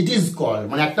 ইট ইজ কল্ড,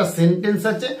 মানে একটা সেন্টেন্স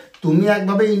আছে, তুমি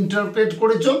একভাবে ইন্টারপ্রেট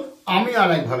করেছো, আমি আর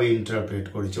একভাবে ইন্টারপ্রেট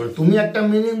করেছি, তুমি একটা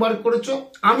মিনিং বার করেছো,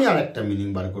 আমি আর একটা মিনিং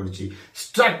বার করেছি,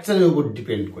 স্ট্রাকচারের উপর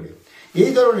ডিপেন্ড করে।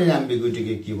 এই ধরনের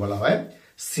অ্যাম্বিগুইটিকে কি বলা হয়?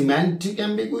 Semantic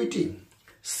ambiguity,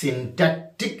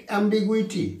 syntactic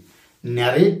ambiguity,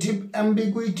 narrative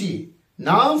ambiguity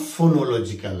না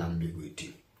ফোনোলজিক্যাল অ্যাম্বিগুইটি?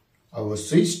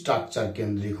 অবশ্যই স্ট্রাকচার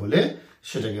কেন্দ্রিক হলে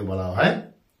সেটাকে বলা হয়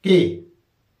কি?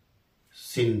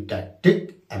 syntactic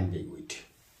ambiguity.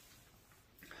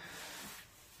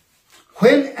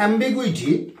 When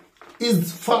ambiguity is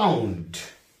found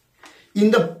in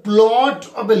the plot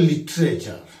of a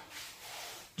literature,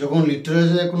 যখন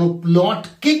লিটারেচারে কোনো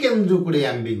প্লটকে কেন্দ্র করে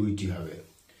অ্যাম্বিগুইটি হবে।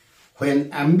 when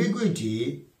ambiguity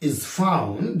is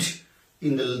found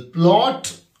in the plot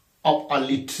of a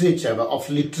literature বা of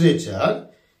literature,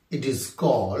 it is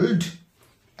called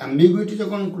ambiguity.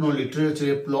 যখন কোনো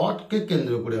লিটারেচারের প্লটকে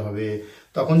কেন্দ্র করে হবে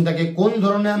তখন তাকে কোন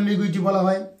ধরনের অ্যাম্বিগুইটি বলা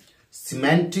হয়?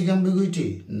 সিম্যান্টিক অ্যাম্বিগুইটি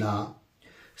না,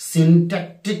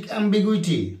 সিনট্যাকটিক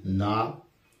অ্যাম্বিগুইটি না,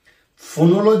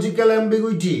 ফোনোলজিক্যাল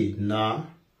অ্যাম্বিগুইটি না,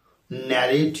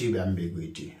 ন্যারেটিভ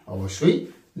অ্যাম্বিগুইটি? অবশ্যই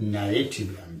narrative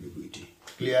ambiguity.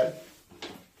 Clear?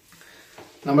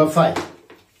 Number 5,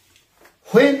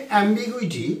 when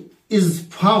ambiguity is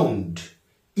found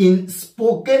in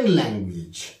spoken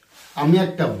language। আমি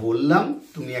একটা বললাম,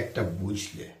 তুমি একটা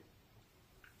বুঝলে।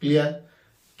 ক্লিয়ার?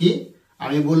 কি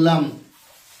আমি বললাম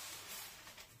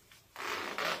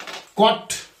কট,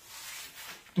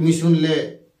 তুমি শুনলে,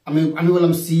 আমি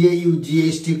বললাম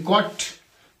CAUGHT কট,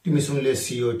 তুমি শুনলে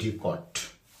COT caught.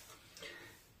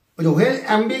 when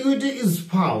ambiguity is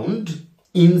found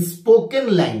in spoken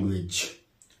language,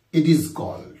 it is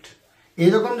called।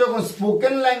 এরকম যখন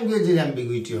স্পোকেন ল্যাঙ্গুয়েজের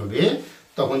অ্যাম্বিগুইটি হবে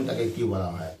তখন তাকে কি বলা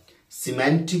হয়?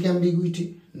 সিম্যান্টিক অ্যাম্বিগুইটি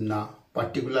না,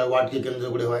 পার্টিকুলার ওয়ার্ডকে কেন্দ্র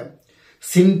করে হয়।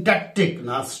 সিনট্যাকটিক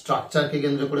না, স্ট্রাকচারকে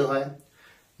কেন্দ্র করে হয়।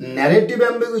 ন্যারেটিভ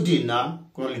অ্যাম্বিগুইটি না,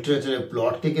 কোনো লিটারেচারের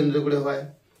প্লটকে কেন্দ্র করে হয়।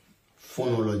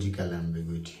 Phonological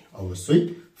ambiguity? অবশ্যই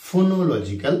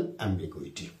ফোনোলজিক্যাল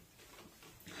অ্যাম্বিগুইটি।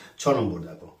 6 নম্বর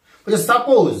দেখো,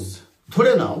 সাপোজ,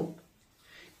 ধরে নাও,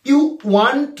 ইউ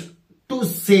ওয়ান্ট টু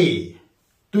সে,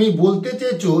 তুমি বলতে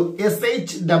চেয়েছো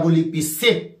SHEP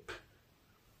সেপ,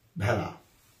 ভেড়া,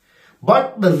 বাট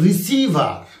দ্য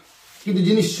রিসিভার, কিন্তু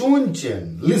যিনি শুনছেন,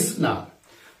 listener,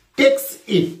 text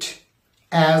it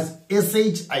as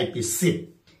SHIP sheep.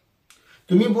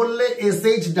 তুমি বললে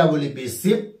SHEP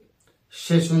শিপ,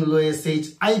 সে শুনলো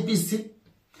SHIP শিপ।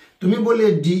 তুমি বললে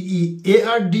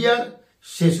DEAR ডিয়ার,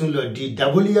 সে শুনলো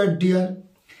DEAR deer.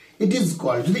 It is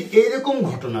called. যদি এইরকম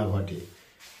ঘটনা ঘটে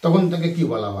তখন তাকে কি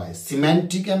বলা হয়?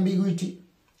 Semantic ambiguity,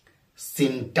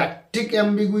 syntactic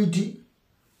ambiguity,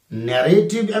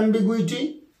 narrative ambiguity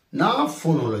না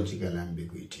ফোনোলজিক্যাল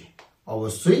অ্যাম্বিগুইটি?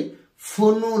 অবশ্যই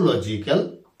phonological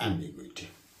ambiguity.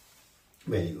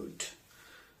 Very good.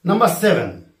 Number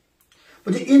 7,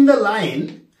 বলছি in the line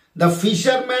the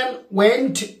fisherman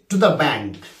went to the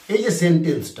bank, এই যে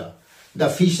সেন্টেন্সটা, the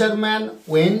fisherman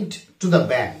went to the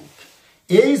bank,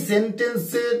 এই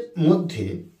সেন্টেন্সের মধ্যে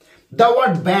দ্য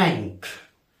ওয়ার্ড ব্যাংক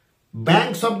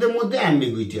ব্যাংক শব্দের মধ্যে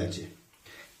অ্যাম্বিগুইটি আছে।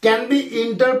 Can be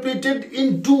interpreted in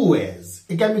two wedge,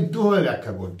 একে আমি দুভাবে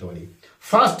ব্যাখ্যা করতে পারি।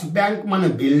 ফার্স্ট, ব্যাংক মানে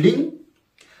বিল্ডিং,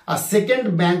 আর সেকেন্ড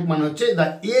ব্যাংক মানে হচ্ছে the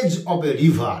age of A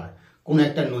river, কোন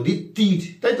একটা নদীর তীর,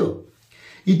 তাই তো?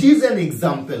 It is an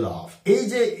example of, এই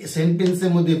যে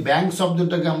সেন্টেন্সের মধ্যে ব্যাংক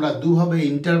শব্দটাকে আমরা দুভাবে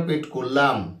ইন্টারপ্রেট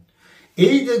করলাম,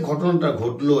 এই যে ঘটনাটা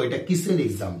ঘটলো এটা কিসের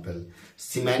example?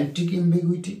 Semantic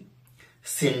ambiguity,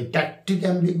 syntactic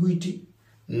ambiguity,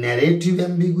 narrative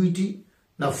ambiguity,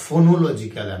 না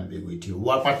ফোনোলজিক্যাল অ্যাম্বিগুইটি।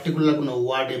 পার্টিকুলার কোনো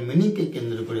ওয়ার্ডের মিনিংকে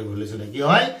কেন্দ্র করে বলে সেটা কি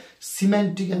হয়?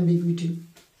 Semantic ambiguity.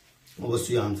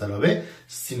 অবশ্যই আনসার হবে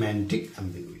semantic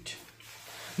ambiguity.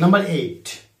 Number 8,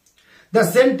 the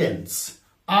sentence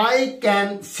I can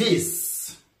fish,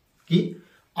 কি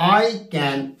I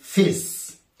can fish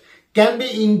can be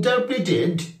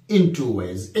interpreted in two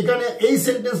wedge. এখানে এই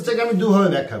সেন্টেন্সটাকে আমি দুভাবে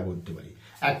ব্যাখ্যা করতে পারি।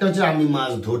 একটা হচ্ছে আমি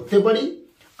মাছ ধরতে পারি,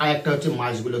 আর একটা হচ্ছে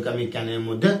মাছগুলোকে আমি ক্যানের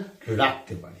মধ্যে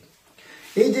রাখতে পারি।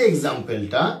 এই যে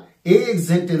এক্সাম্পলটা, এই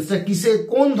সেন্টেন্সটা কিসে,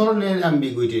 কোন ধরনের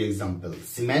অ্যাম্বিগুইটির এক্সাম্পল?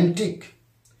 সিম্যান্টিক,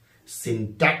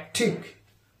 সিনট্যাকটিক,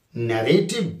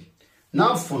 ন্যারেটিভ, না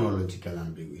ফোনোলজিক্যাল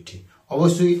অ্যাম্বিগুইটি।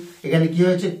 অবশ্যই এখানে কি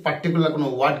হয়েছে, পার্টিকুলার কোনো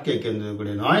ওয়ার্ডকে কেন্দ্র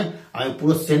করে নয়, আমি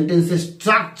পুরো সেন্টেন্সের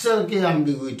স্ট্রাকচারকে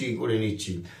অ্যাম্বিগুইটি করে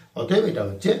নিচ্ছি, অতএব এটা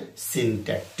হচ্ছে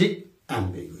সিনট্যাকটিক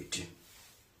অ্যাম্বিগুইটি।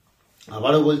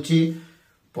 আবারও বলছি,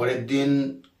 পরের দিন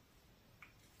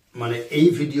মানে এই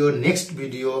ভিডিও, নেক্সট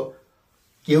ভিডিও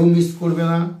কেউ মিস করবে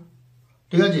না,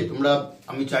 ঠিক আছে? তোমরা,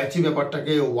 আমি চাইছি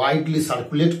ব্যাপারটাকে ওয়াইডলি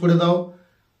সার্কুলেট করে দাও,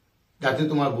 যাতে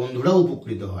তোমার বন্ধুরাও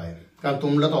উপকৃত হয়। কারণ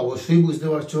তোমরা তো অবশ্যই বুঝতে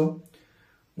পারছো,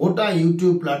 গোটা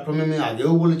ইউটিউব প্ল্যাটফর্মে আমি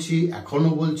আগেও বলেছি, এখনো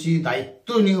বলছি, দায়িত্ব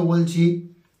নিয়েও বলছি,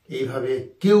 এইভাবে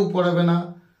কেউ পড়াবে না,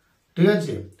 ঠিক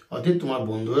আছে? অতএব তোমার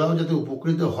বন্ধুরাও যাতে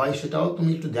উপকৃত হয় সেটাও তুমি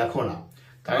একটু দেখো না,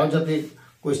 তারাও যাতে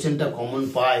কোয়েশ্চেনটা কমন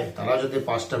পায়, তারাও যাতে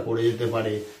পাসটা করে যেতে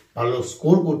পারে, ভালো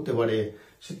স্কোর করতে পারে,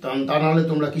 তা নাহলে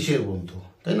তোমরা কিসের বন্ধু,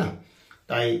 তাই না?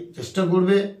 তাই চেষ্টা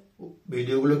করবে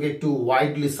ভিডিওগুলোকে একটু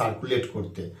ওয়াইডলি সার্কুলেট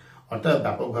করতে, অর্থাৎ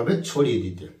ব্যাপকভাবে ছড়িয়ে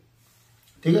দিতে,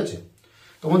 ঠিক আছে?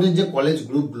 তোমাদের যে কলেজ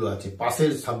গ্রুপগুলো আছে,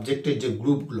 পাশের সাবজেক্টের যে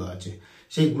গ্রুপগুলো আছে,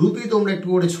 সেই গ্রুপই তোমরা একটু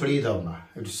করে ছড়িয়ে দাও না,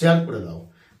 একটু শেয়ার করে দাও,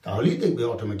 তাহলেই দেখবে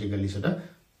অটোমেটিক্যালি সেটা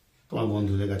তোমার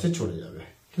বন্ধুদের কাছে ছড়ে যাবে,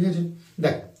 ঠিক আছে?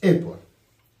 দেখ, এরপর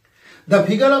the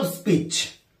figure of speech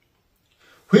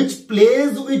which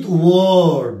plays with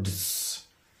words,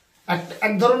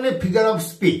 এক ধরনের ফিগার অফ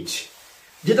স্পিচ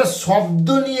যেটা শব্দ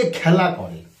নিয়ে খেলা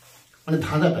করে, মানে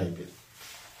ধাঁধা টাইপের,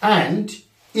 and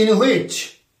in which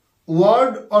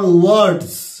word or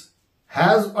words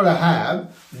has or have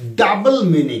double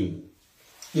meaning।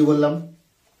 কি বললাম?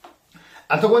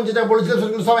 এতক্ষণ যেটা বলেছিলাম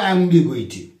সেগুলো সব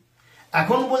অ্যাম্বিগুইটি।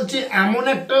 এখন বলছি এমন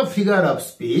একটা ফিগার অফ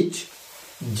স্পিচ,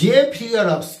 যে ফিগার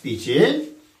অফ স্পিচে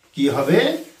কি হবে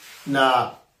না,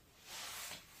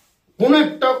 কোন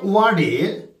একটা ওয়ার্ডে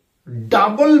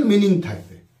ডাবল মিনিং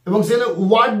থাকবে এবং সেটা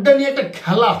ওয়ার্ডটা নিয়ে একটা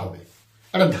খেলা হবে,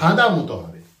 একটা ধাঁধা মতো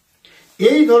হবে।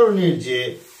 এই ধরনের যে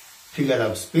ফিগার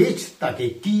অফ স্পিচ তাকে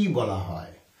কি বলা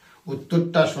হয়?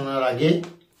 উত্তরটা শোনার আগে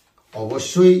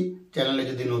অবশ্যই চ্যানেলে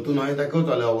যদি নতুন হয়ে থাকো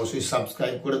তাহলে অবশ্যই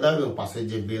সাবস্ক্রাইব করে দাও এবং পাশে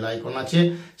যে বেল আইকন আছে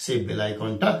সেই বেল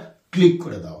আইকনটা ক্লিক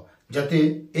করে দাও, যাতে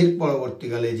এর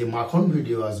পরবর্তীকালে যে মাখন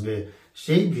ভিডিও আসবে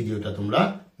সেই ভিডিওটা তোমরা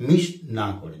মিস না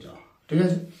করে যাও, ঠিক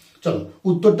আছে? চলো,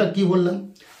 উত্তরটা কি বললাম,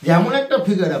 যে এমন একটা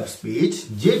ফিগার অফ স্পিচ,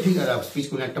 যে ফিগার অফ স্পিচ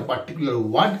কোন একটা পার্টিকুলার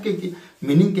ওয়ার্ডকে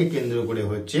মিনিংকে কেন্দ্র করে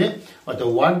হচ্ছে, অর্থাৎ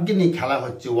ওয়ার্ডকে নিয়ে খেলা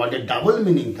হচ্ছে, ওয়ার্ডের ডাবল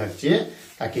মিনিং থাকছে,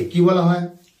 তাকে কি বলা হয়?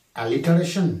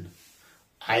 অ্যালিটারেশন,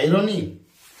 আইরনি,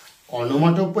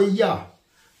 অনোমাটোপইয়া,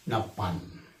 না পান?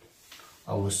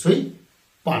 অবশ্যই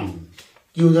পান।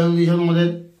 কি উদাহরণ দিয়েছে আমাদের?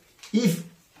 If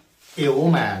a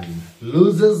woman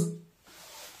loses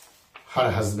her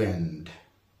husband,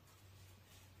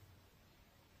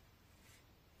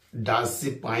 does she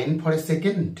pine for a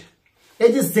second?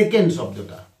 এই যে সেকেন্ড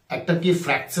শব্দটা, একটা কি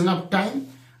ফ্র্যাকশন অফ টাইম,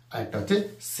 আর একটা হচ্ছে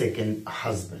সেকেন্ড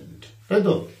হাজব্যান্ড, তাই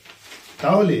তো?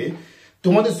 তাহলে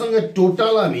তোমাদের সঙ্গে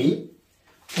টোটাল আমি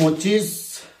 25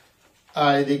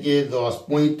 আর এদিকে 10,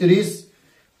 35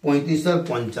 আর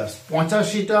 50,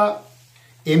 85টা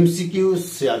এমসিকিউ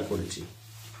শেয়ার করেছি।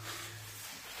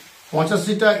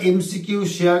 85টা এমসিকিউ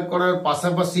শেয়ার করার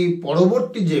পাশাপাশি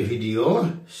পরবর্তী যে ভিডিও,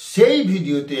 সেই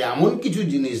ভিডিওতে এমন কিছু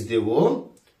জিনিস দেব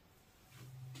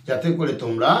যাতে করে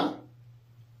তোমরা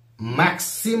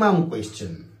ম্যাক্সিমাম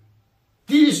কোয়েশ্চেন,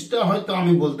 30টা হয়তো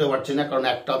আমি বলতে পারছি না, কারণ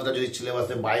একটা আধটা যদি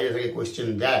সিলেবাসের বাইরে থেকে কোয়েশ্চেন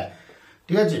দেয়,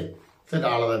 ঠিক আছে, সেটা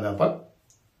আলাদা ব্যাপার।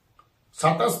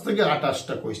 27 থেকে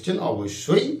 28টা কোয়েশ্চেন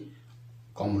অবশ্যই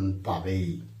কমন পাবেই,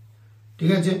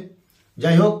 ঠিক আছে?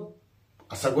 যাই হোক,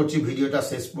 আশা করছি ভিডিওটা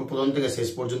প্রথম থেকে শেষ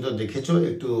পর্যন্ত দেখেছো,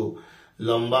 একটু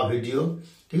লম্বা ভিডিও,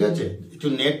 ঠিক আছে? একটু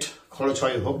নেট খরচ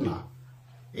হয় হোক না,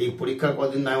 এই পরীক্ষার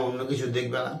কদিন না অন্য কিছু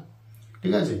দেখবে না,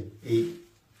 ঠিক আছে? এই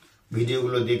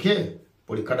ভিডিওগুলো দেখে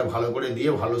পরীক্ষাটা ভালো করে দিয়ে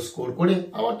ভালো স্কোর করে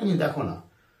আবার তুমি দেখো না,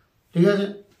 ঠিক আছে?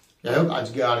 যাই হোক,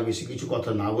 আজকে আর বেশি কিছু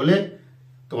কথা না বলে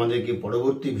তোমাদেরকে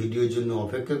পরবর্তী ভিডিওর জন্য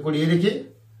অপেক্ষা করিয়ে রেখে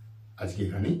আজকে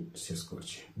এখানেই শেষ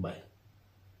করছি। বাই।